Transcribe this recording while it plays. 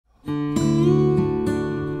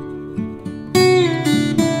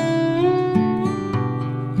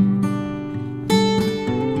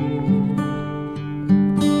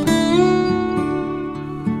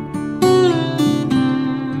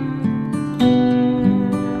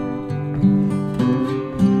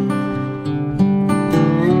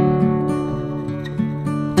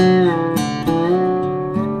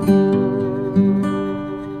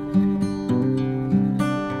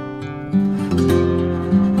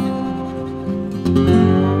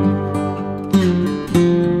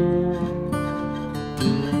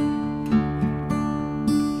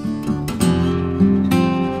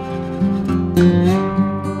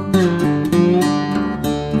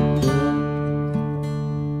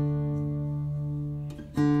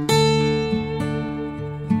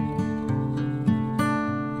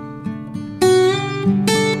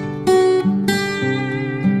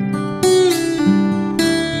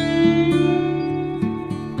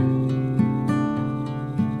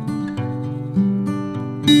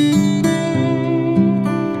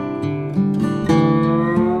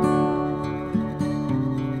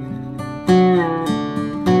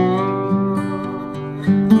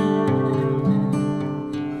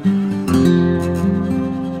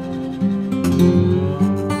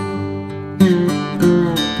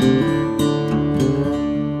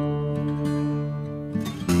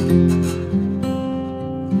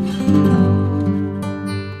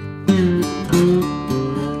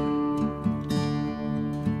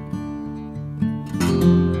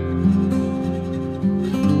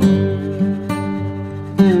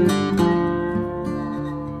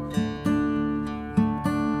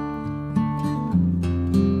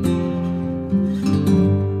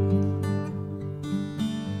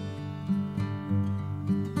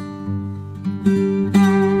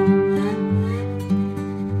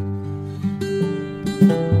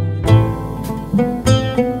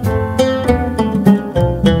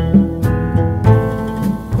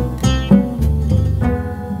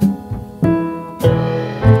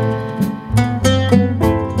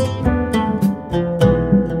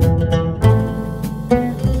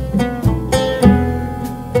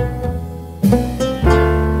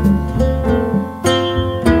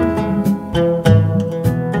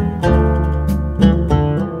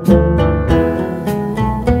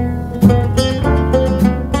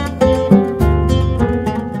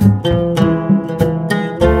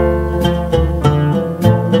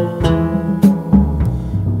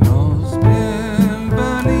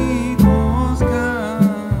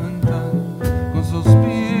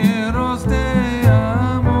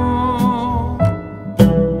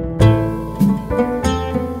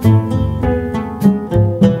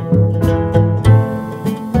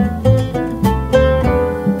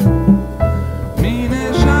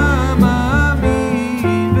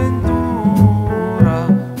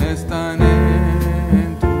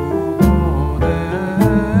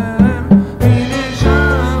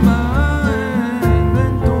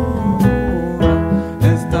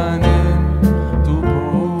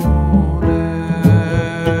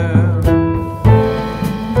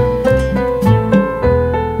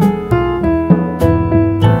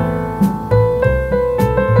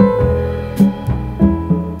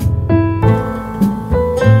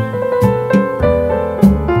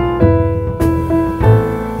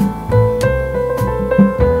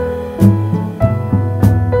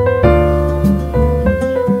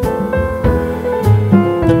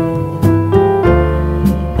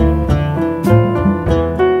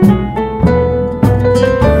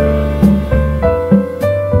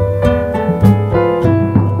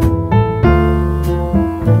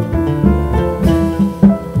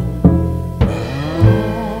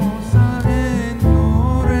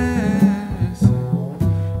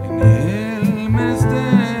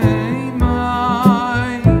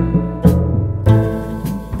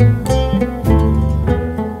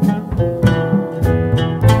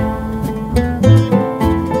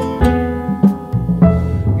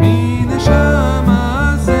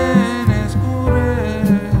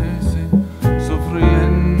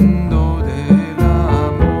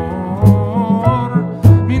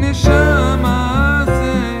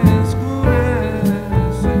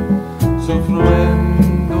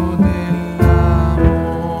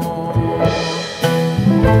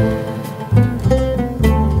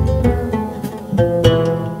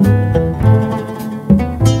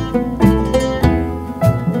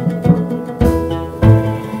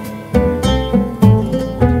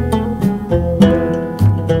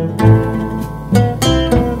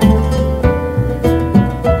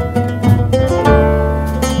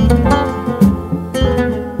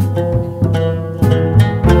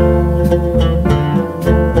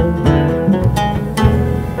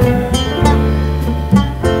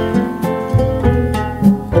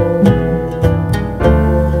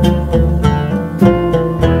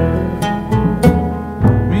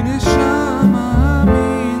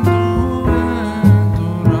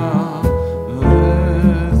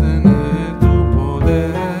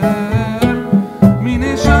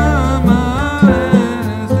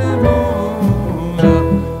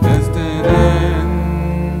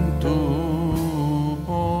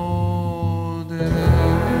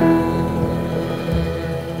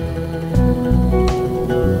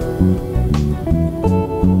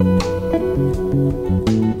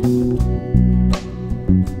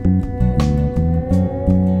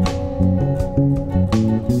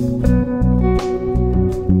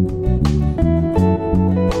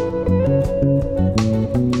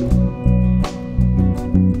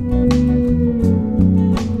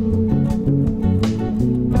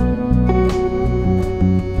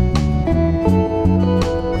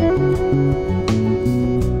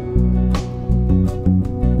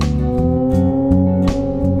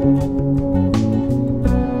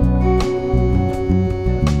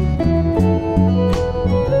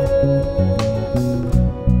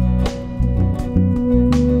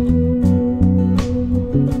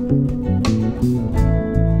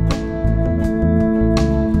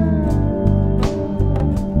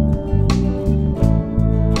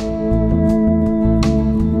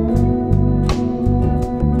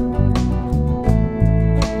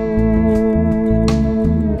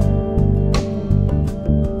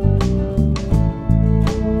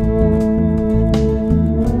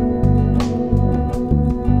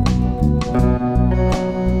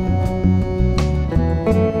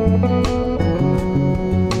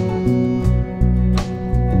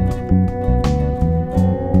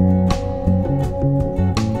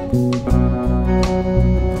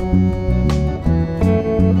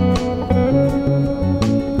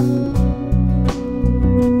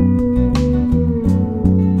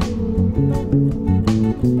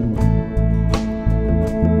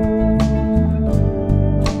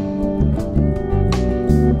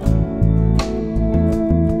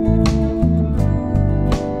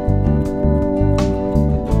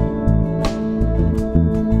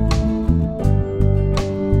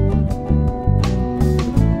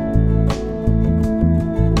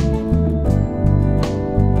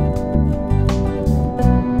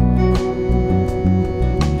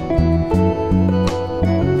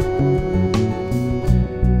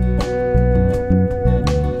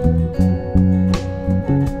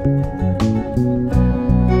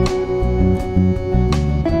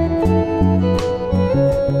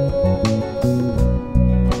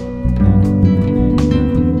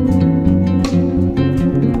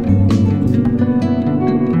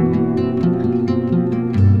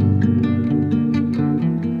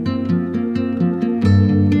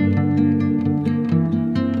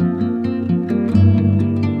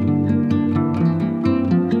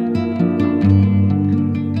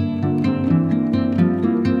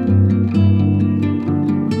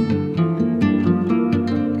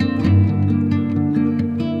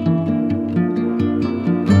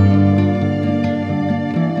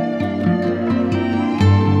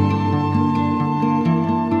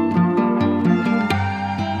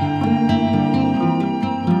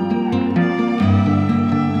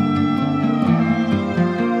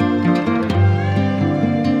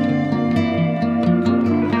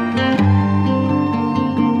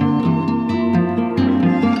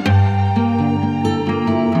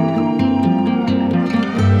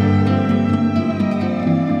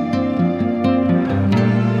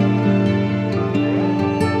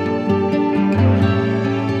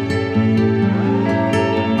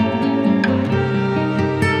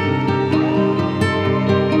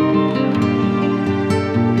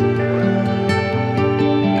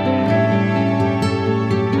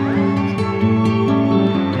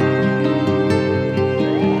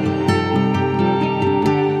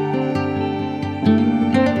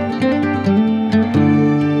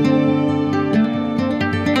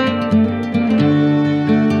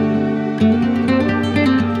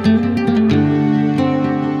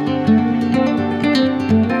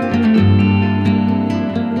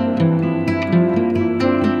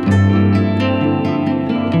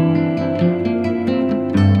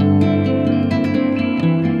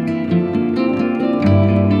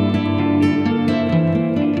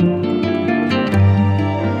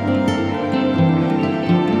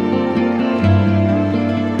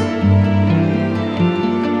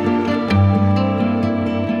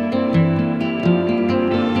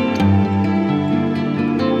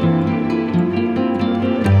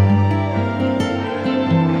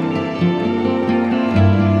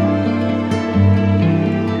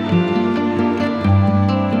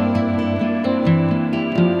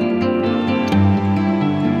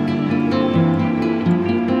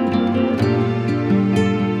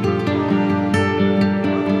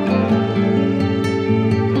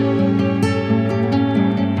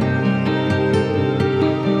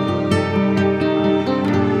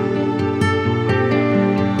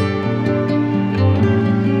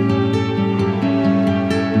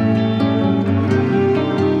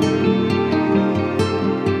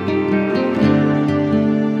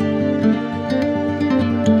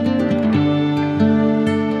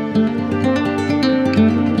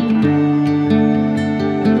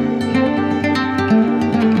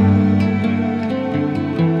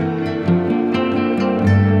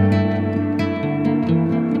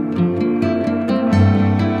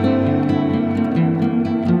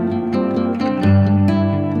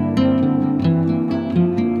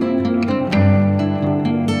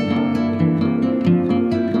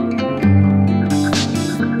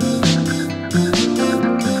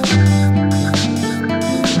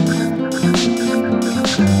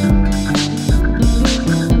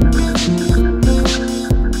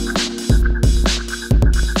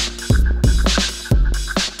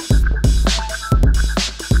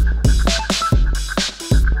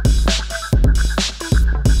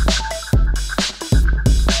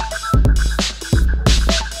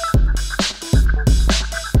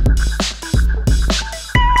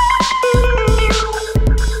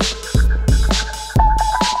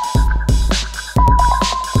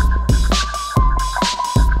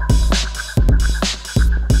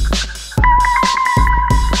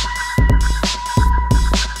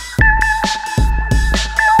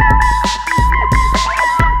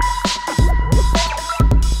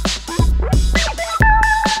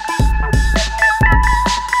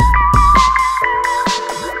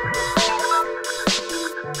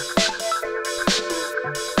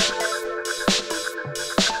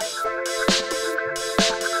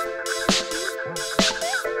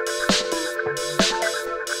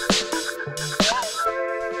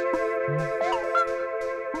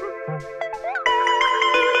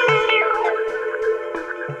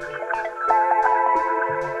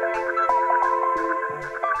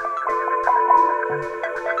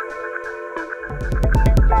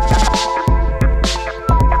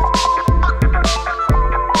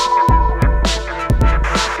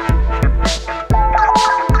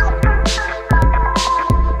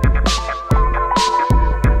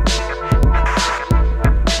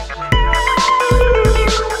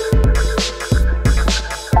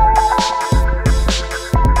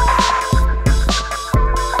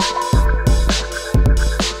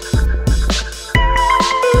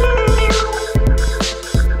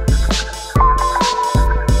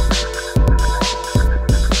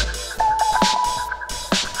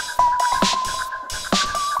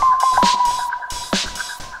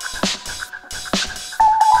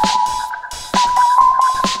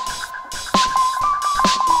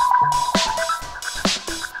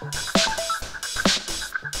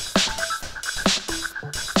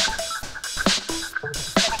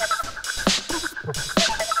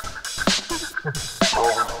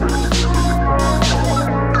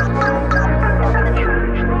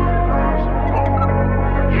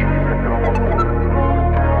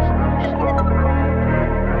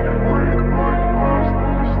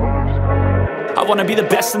I wanna be the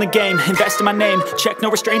best in the game, invest in my name. Check no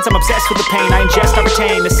restraints, I'm obsessed with the pain. I ingest, I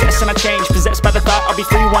retain, assess and I change. Possessed by the thought I'll be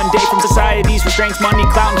free one day from society's restraints. Money,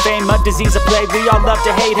 clout and fame, a disease, a plague. We all love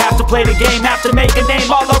to hate, have to play the game, have to make a name.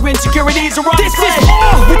 All our insecurities are on This is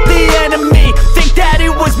war with the enemy. Think that it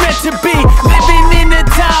was meant to be. Living in a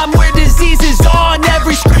time where disease is on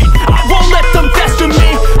every screen. I won't let them fester me.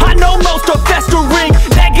 I know most are festering.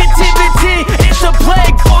 Negativity is a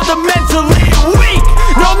plague for the mentally weak.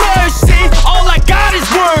 No mercy, all I got is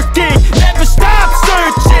working. Never stop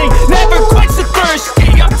searching, never quench the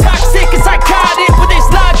thirsty. I'm toxic and psychotic, but there's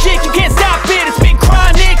logic, you can't stop it. It's been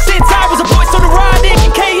chronic since I was a boy, so neurotic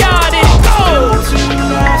and chaotic. Built to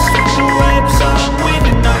last with the webs I'm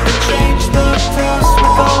weaving. I can change the past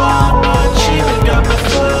with all I'm achieving. Got my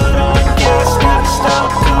foot on gas, never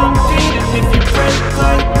stop competing. If you break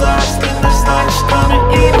like glass, then this life's gonna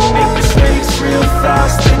eat 'em. Make mistakes real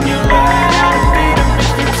fast, then you learn how to beat 'em.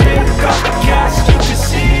 If you take off the cast, you can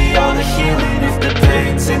see all the healing. If the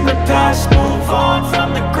pain's in the past, move on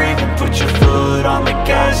from the grave and put your foot on the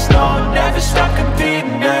gas. No, never stop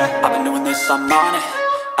competing, yeah. I've been doing this, I'm on it.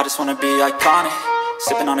 I just wanna be iconic.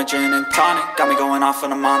 Sipping on a gin and tonic. Got me going off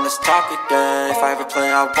when I'm on this topic, yeah. If I ever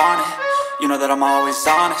play, I want it. You know that I'm always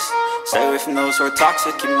honest. Stay away from those who are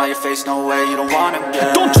toxic. Keep them out your face, no way, you don't want them,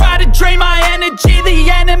 yeah. Don't try to drain my energy. The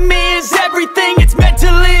enemy is everything. It's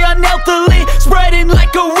mentally